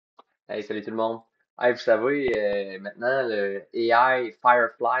Hey, salut tout le monde. Hey, vous savez, maintenant, le AI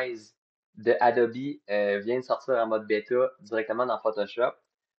Fireflies de Adobe vient de sortir en mode bêta directement dans Photoshop.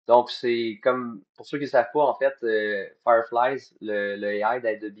 Donc, c'est comme, pour ceux qui ne savent pas, en fait, Fireflies, le AI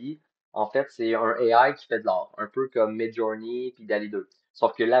d'Adobe, en fait, c'est un AI qui fait de l'art, un peu comme Midjourney puis DALL-E 2.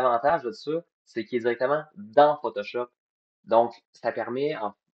 Sauf que l'avantage de ça, c'est qu'il est directement dans Photoshop. Donc, ça permet,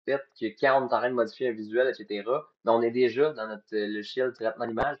 en fait, que quand on est en train de modifier un visuel, etc., ben, on est déjà dans notre logiciel de traitement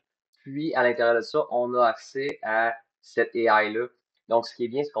d'image. Puis, à l'intérieur de ça, on a accès à cette AI-là. Donc, ce qui est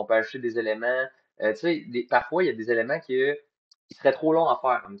bien, c'est qu'on peut ajouter des éléments. Tu sais, parfois, il y a des éléments qui seraient trop longs à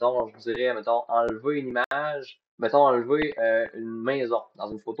faire. Mettons, je vous dirais, mettons, enlever une image, mettons, enlever une maison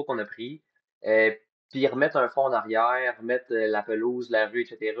dans une photo qu'on a prise, euh, puis remettre un fond en arrière, remettre la pelouse, la rue,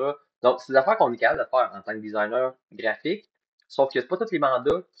 etc. Donc, c'est des affaires qu'on est capable de faire en tant que designer graphique. Sauf que c'est pas tous les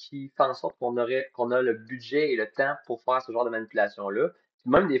mandats qui font en sorte qu'on a le budget et le temps pour faire ce genre de manipulation-là. Puis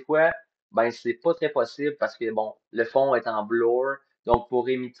même des fois, ben c'est pas très possible parce que bon, le fond est en blur. Donc pour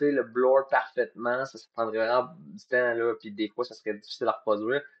imiter le blur parfaitement, ça prendrait vraiment du temps là, puis des fois ça serait difficile à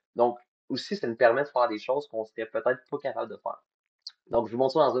reproduire. Donc aussi, ça nous permet de faire des choses qu'on serait peut-être pas capable de faire. Donc je vous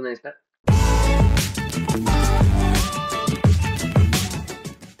montre ça dans un instant.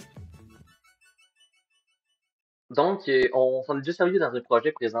 Donc, on s'en est déjà servi dans un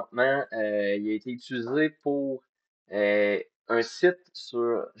projet présentement. Il a été utilisé pour un site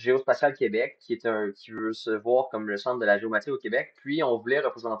sur Géospatial Québec, qui veut se voir comme le centre de la géométrie au Québec. Puis, on voulait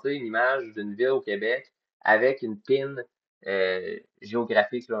représenter une image d'une ville au Québec avec une pin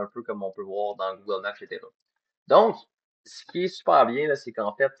géographique, là, un peu comme on peut voir dans Google Maps, etc. Donc, ce qui est super bien, là, c'est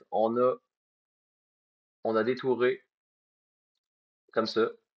qu'en fait, on a détouré comme ça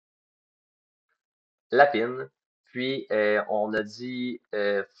la pin. Puis, on a dit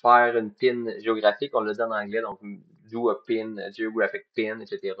faire une pin géographique, on l'a dit en anglais, donc do a pin, a geographic pin,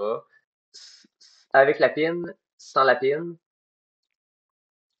 etc. Avec la pin, sans la pin.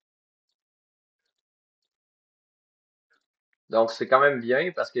 Donc, c'est quand même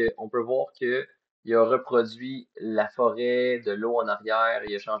bien parce qu'on peut voir que il a reproduit la forêt, de l'eau en arrière,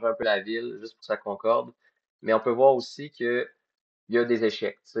 il a changé un peu la ville, juste pour que ça concorde. Mais on peut voir aussi que il y a des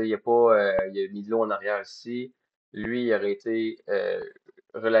échecs. Tu sais, il y a pas, il a mis de l'eau en arrière ici. Lui, il aurait été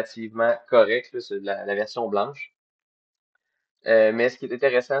relativement correct, là, c'est la version blanche. Mais ce qui est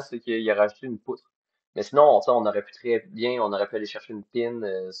intéressant, c'est qu'il a rajouté une poutre. Mais sinon, tu sais, on aurait pu très bien, on aurait pu aller chercher une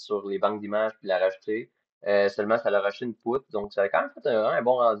pin sur les banques d'images puis la rajouter. Seulement, ça a rajouté une poutre. Donc, ça a quand même fait un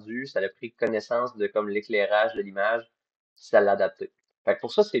bon rendu. Ça a pris connaissance de comme l'éclairage de l'image, puis ça l'a adapté. Fait que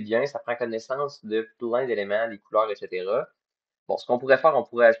pour ça, c'est bien. Ça prend connaissance de plein d'éléments, les couleurs, etc. Bon, ce qu'on pourrait faire, on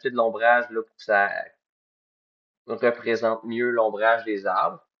pourrait ajouter de l'ombrage là, pour que ça représente mieux l'ombrage des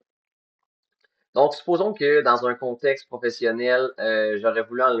arbres. Donc, supposons que dans un contexte professionnel, j'aurais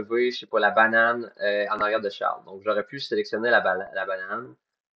voulu enlever, je sais pas, la banane en arrière de Charles. Donc, j'aurais pu sélectionner la banane,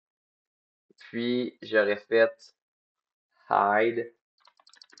 puis j'aurais fait hide,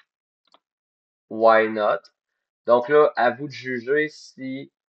 why not. Donc là, à vous de juger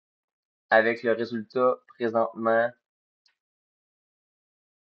si, avec le résultat présentement,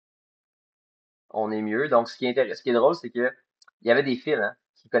 on est mieux. Donc, ce qui est drôle, c'est que il y avait des fils hein,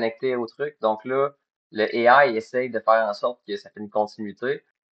 qui connectaient au truc. Donc là, le AI essaye de faire en sorte que ça fait une continuité.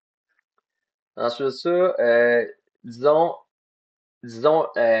 Ensuite de ça, disons, disons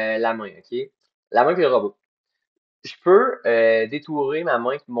la main, OK? La main puis le robot. Je peux détourer ma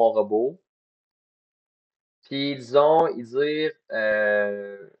main puis mon robot, puis disons,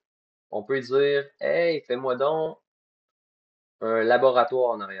 on peut dire, hey, fais-moi donc un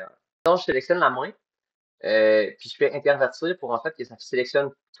laboratoire en arrière. Donc, je sélectionne la main, puis je fais intervertir pour en fait que ça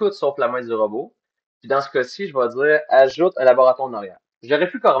sélectionne tout sauf la main du robot. Puis dans ce cas-ci, je vais dire ajoute un laboratoire en arrière. J'aurais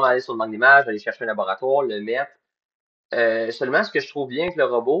pu carrément aller sur le banque d'images, aller chercher un laboratoire, le mettre. Seulement, ce que je trouve bien avec le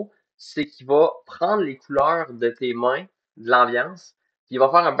robot, c'est qu'il va prendre les couleurs de tes mains, de l'ambiance, puis il va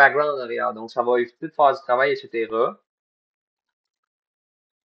faire un background en arrière. Donc, ça va éviter de faire du travail, etc.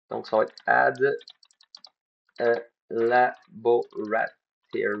 Donc, ça va être add a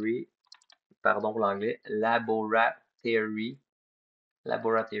laboratory, pardon pour l'anglais, laboratory, je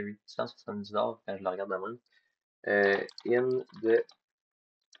pense que ça me bizarre quand je le regarde de même.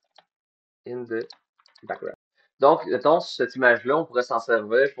 In the background. Donc, mettons, cette image-là, on pourrait s'en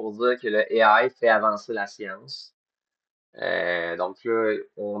servir pour dire que le AI fait avancer la science. Donc là,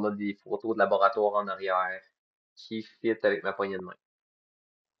 on a des photos de laboratoire en arrière qui fit avec ma poignée de main.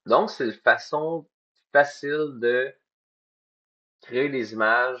 Donc, c'est une façon facile de créer des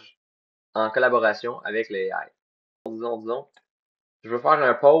images en collaboration avec les AI. Disons, je veux faire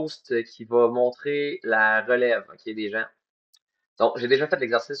un post qui va montrer la relève, ok, des gens. Donc, j'ai déjà fait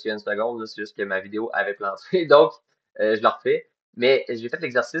l'exercice il y a une seconde, là, c'est juste que ma vidéo avait planté, donc je le refais. Mais j'ai fait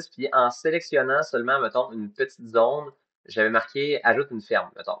l'exercice, puis en sélectionnant seulement, mettons, une petite zone, j'avais marqué ajoute une ferme,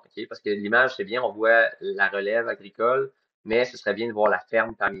 mettons, OK? Parce que l'image, c'est bien, on voit la relève agricole, mais ce serait bien de voir la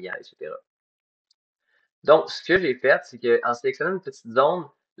ferme familiale, etc. Donc, ce que j'ai fait, c'est qu'en sélectionnant une petite zone,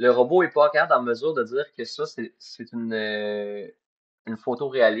 le robot est pas capable en mesure de dire que ça, c'est une photo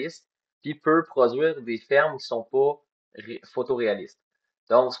réaliste, puis peut produire des fermes qui sont pas photoréalistes.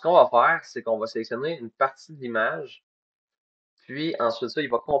 Donc, ce qu'on va faire, c'est qu'on va sélectionner une partie de l'image, puis ensuite ça, il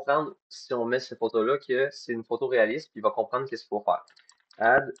va comprendre, si on met cette photo-là, que c'est une photo réaliste, puis il va comprendre qu'est-ce qu'il faut faire.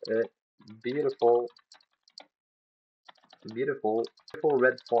 Add a beautiful, beautiful, beautiful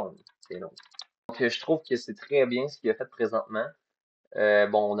red form. C'est long. Donc, je trouve que c'est très bien ce qu'il a fait présentement.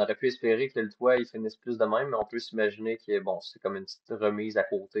 Bon, on aurait pu espérer que le toit il finisse plus de même, mais on peut s'imaginer que bon, c'est comme une petite remise à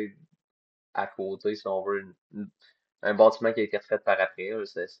côté, si on veut, un bâtiment qui a été refait par après, là,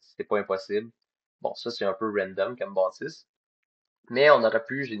 c'est pas impossible. Bon, ça c'est un peu random comme bâtisse, mais on aurait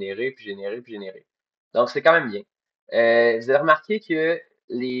pu générer, puis générer, puis générer. Donc c'est quand même bien. Vous avez remarqué que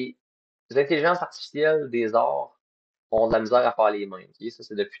les intelligences artificielles des arts ont de la misère à faire les mains, ok? Ça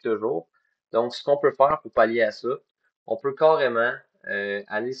c'est depuis toujours. Donc ce qu'on peut faire pour pallier à ça, on peut carrément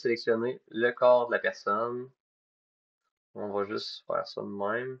aller sélectionner le corps de la personne. On va juste faire ça de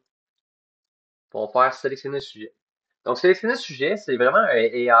même. Pour faire sélectionner le sujet. Donc, sélectionner le sujet, c'est vraiment un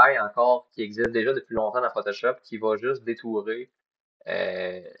AI encore qui existe déjà depuis longtemps dans Photoshop qui va juste détourer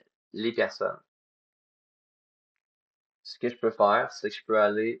euh, les personnes. Ce que je peux faire, c'est que je peux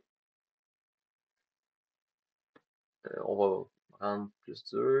aller, on va rendre plus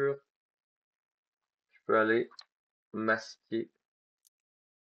dur, je peux aller masquer.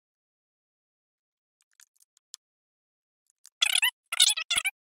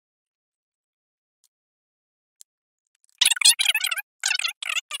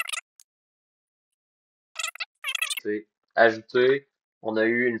 C'est ajouter. On a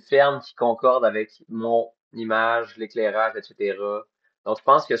eu une ferme qui concorde avec mon image, l'éclairage, etc. Donc, je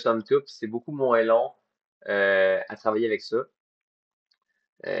pense que somme toute, c'est beaucoup moins long à travailler avec ça.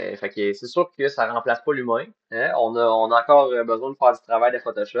 Fait que c'est sûr que ça remplace pas l'humain, hein. On a encore besoin de faire du travail de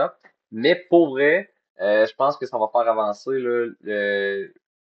Photoshop. Mais pour vrai, je pense que ça va faire avancer là,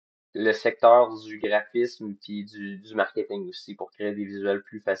 le secteur du graphisme puis du marketing aussi pour créer des visuels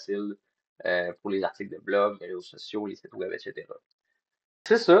plus faciles pour les articles de blog, les réseaux sociaux, les sites web, etc.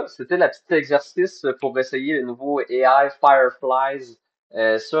 C'est ça, c'était la petite exercice pour essayer le nouveau AI Fireflies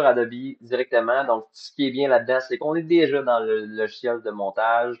sur Adobe directement. Donc, ce qui est bien là-dedans, c'est qu'on est déjà dans le logiciel de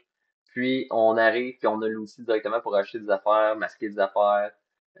montage, puis on arrive, puis on a l'outil directement pour acheter des affaires, masquer des affaires.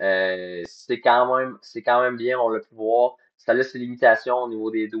 C'est quand même bien, on l'a pu voir. Ça a ses limitations au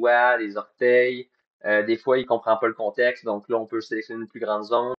niveau des doigts, des orteils. Des fois, il comprend pas le contexte, donc là, on peut sélectionner une plus grande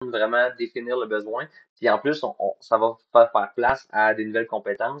zone, vraiment définir le besoin. Puis en plus, ça va faire place à des nouvelles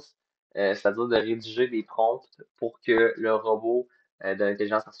compétences, c'est-à-dire de rédiger des prompts pour que le robot de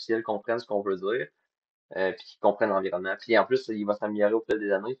l'intelligence artificielle comprenne ce qu'on veut dire, puis qu'il comprenne l'environnement. Puis en plus, il va s'améliorer au fil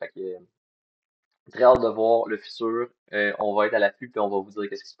des années, fait que très hâte de voir le futur. On va être à l'affût, puis on va vous dire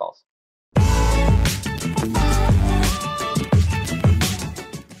qu'est-ce qui se passe.